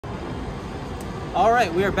All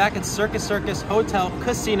right, we are back at Circus Circus Hotel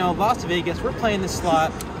Casino, Las Vegas. We're playing this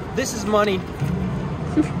slot. This is money.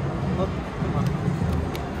 Look, come on.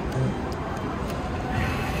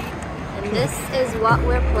 And this is what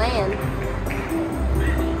we're playing.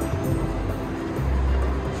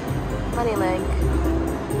 Money leg.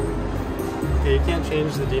 Okay, you can't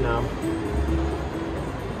change the D now. I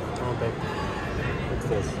don't think. What's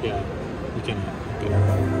this? Yeah, you can.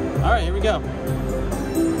 All right, here we go.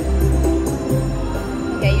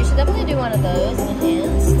 Okay, you should definitely do one of those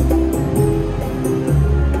enhanced.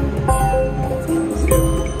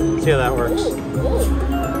 See how that works. Ooh, ooh.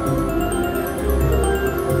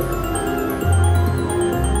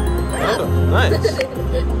 Oh, nice.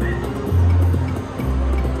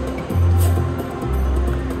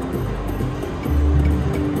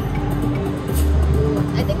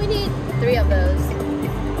 I think we need 3 of those.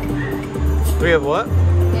 3 of what?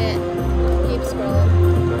 Yeah, keep scrolling.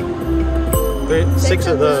 6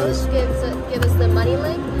 of those. Give us the money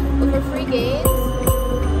link, but for free games.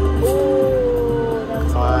 Ooh, that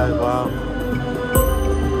was 5, close. wow.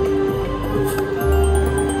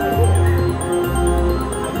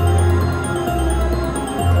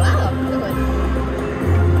 Wow, good one.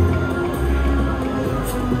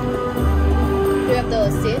 We have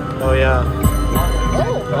those, see? Oh, yeah.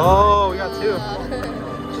 Oh! Oh, we got 2.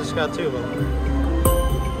 Just got 2 of them.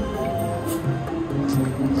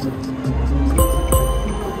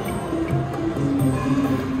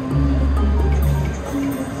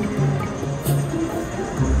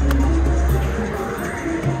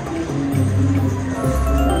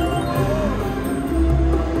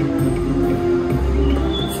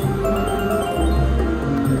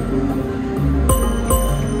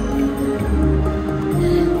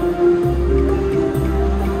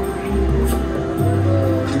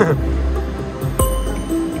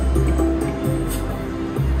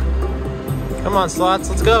 Come on, slots,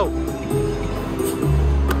 let's go.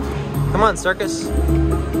 Come on, Circus.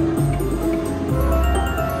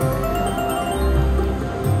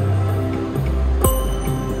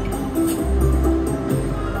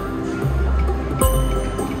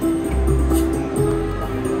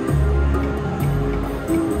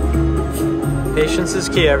 Patience is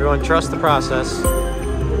key, everyone. Trust the process.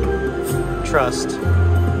 Trust.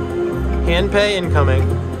 Hand pay incoming.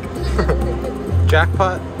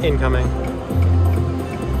 Jackpot incoming.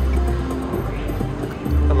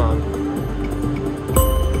 Come on.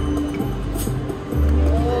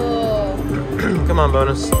 Oh. Come on,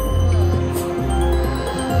 bonus.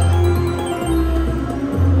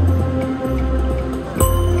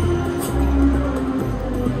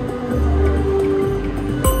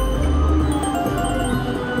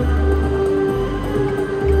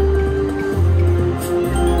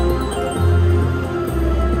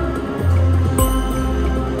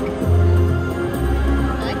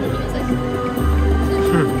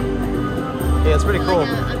 Yeah, it's pretty cool. I'm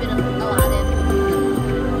gonna allow it.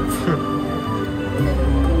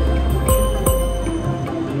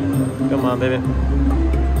 Come on, baby.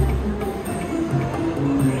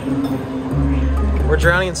 We're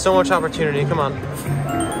drowning in so much opportunity. Come on.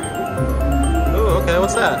 Ooh, okay,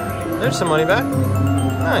 what's that? There's some money back.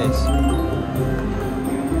 Nice.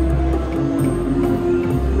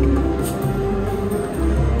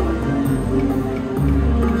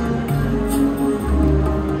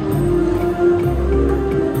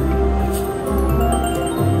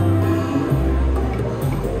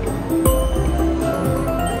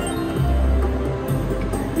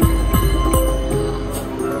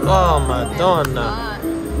 Oh, Madonna.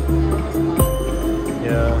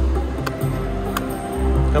 Yeah.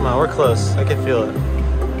 Come on, we're close. I can feel it.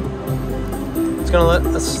 It's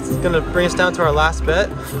gonna bring us down to our last bet.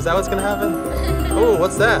 Is that what's gonna happen? Oh,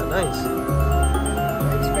 what's that? Nice.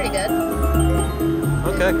 Looks pretty good.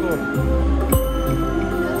 Okay, cool.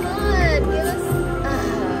 Come on, give us.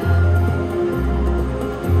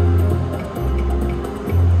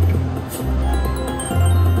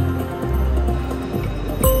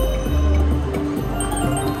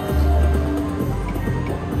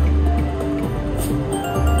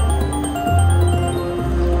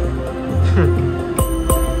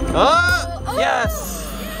 Oh, yes!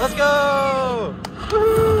 Let's go!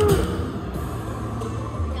 Woohoo!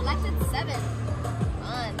 Collected 7.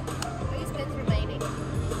 Fun. 3 spins remaining.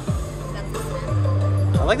 That's the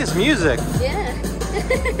spin. I like this music. Yeah.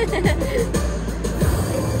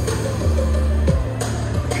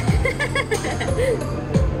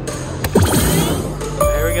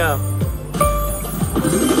 There we go.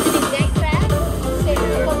 Dang track. Stay in the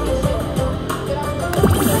location. Get on the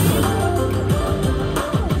location.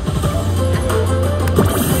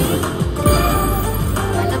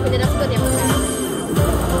 Alam, hindi na sa kanya mo.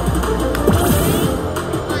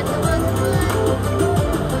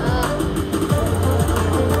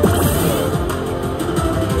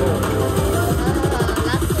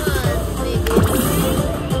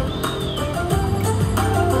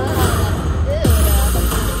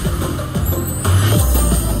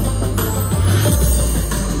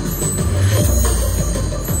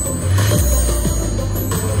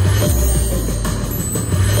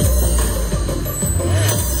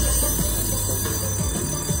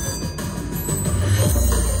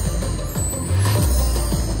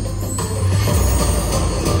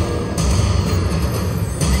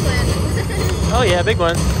 Yeah, big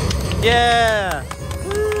one. Yeah!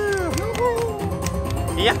 Woo!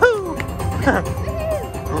 Yahoo!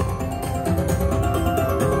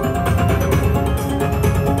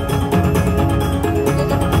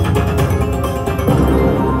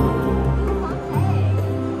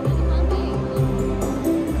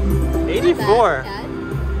 $84.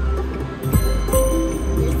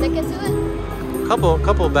 You're sticking to it?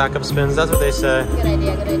 Couple backup spins, that's what they say. Good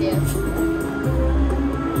idea, good idea.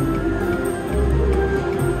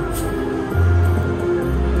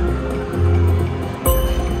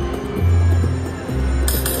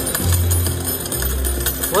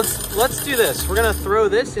 Let's do this. We're gonna throw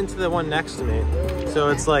this into the one next to me. So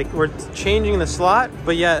it's like we're changing the slot,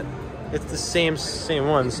 but yet it's the same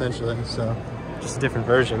one essentially. So just a different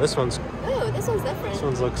version. This one's different. This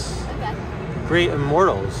one looks okay. Great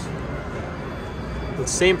Immortals. With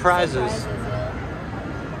same prizes.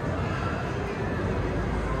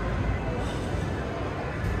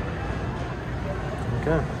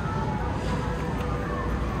 Okay.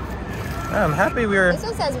 I'm happy we were. This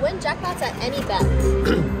one says win jackpots at any bet.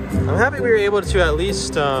 I'm happy we were able to at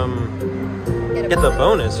least get the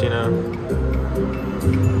bonus, you know.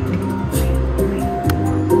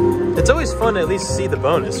 It's always fun to at least see the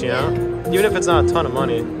bonus, you know? Even if it's not a ton of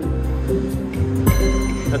money.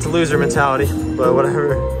 That's a loser mentality, but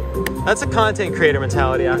whatever. That's a content creator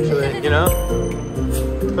mentality, actually, you know?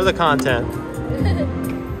 For the content.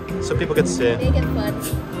 So people can see. Make it fun.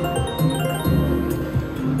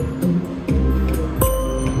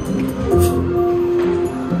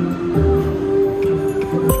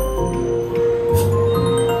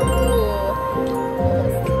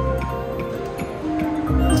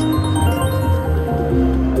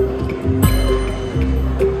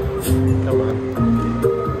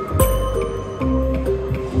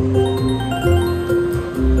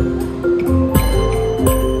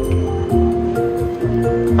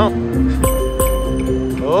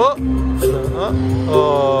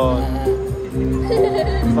 Oh.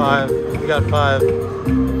 5. We got 5.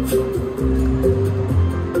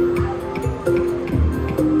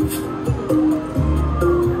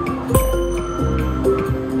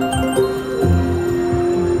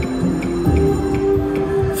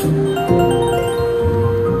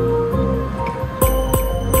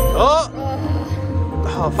 Oh!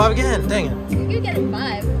 Oh, 5 again. Dang it. You're getting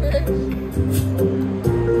 5.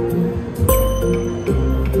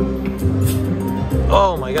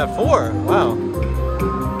 Oh my god, 4! Wow.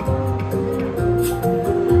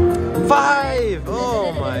 5!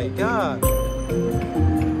 Oh my god.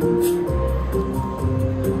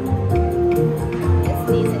 It's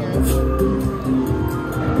sneezing us.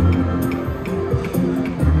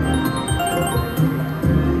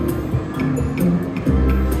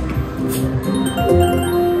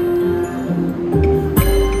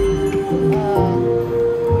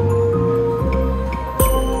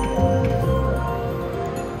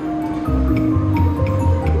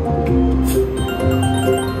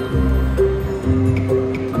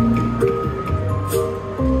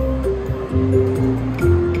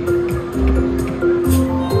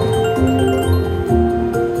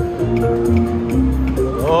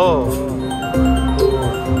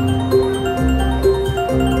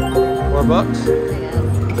 $4?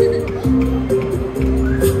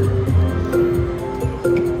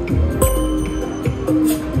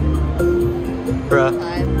 Bruh.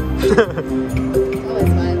 5. Always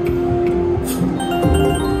 5.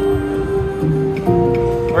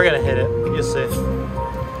 We're gonna hit it. You'll see.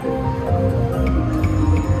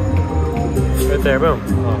 Right there, boom.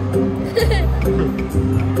 Oh.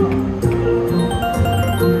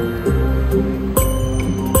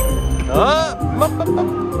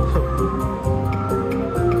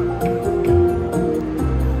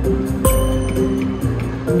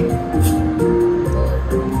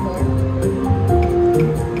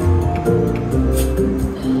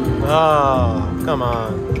 Oh, come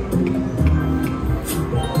on.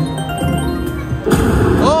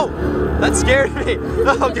 Oh, that scared me.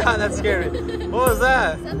 Oh god, that scared me. What was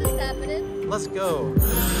that? Something's happening. Let's go.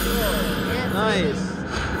 Yeah, Nice.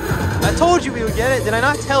 I told you we would get it. Did I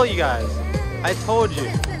not tell you guys? I told you.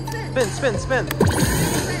 Spin, spin, spin. Let's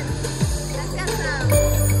get some.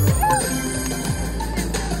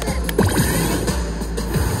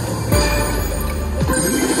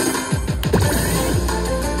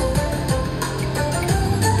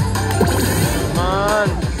 Come on.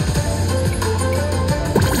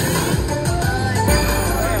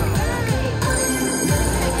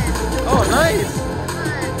 Oh, nice.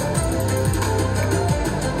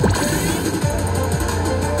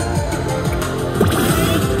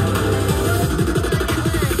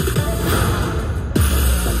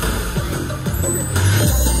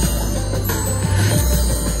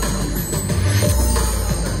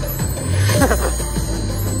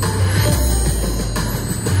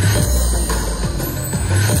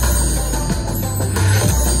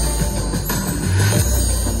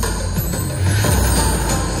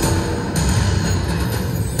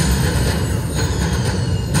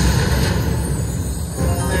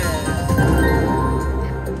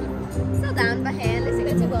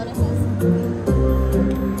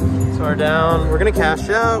 We're down, we're gonna cash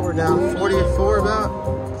out. We're down 44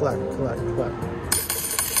 about. Collect, collect, collect.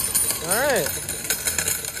 All right.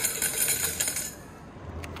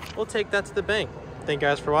 We'll take that to the bank. Thank you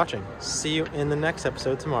guys for watching. See you in the next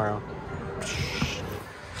episode tomorrow.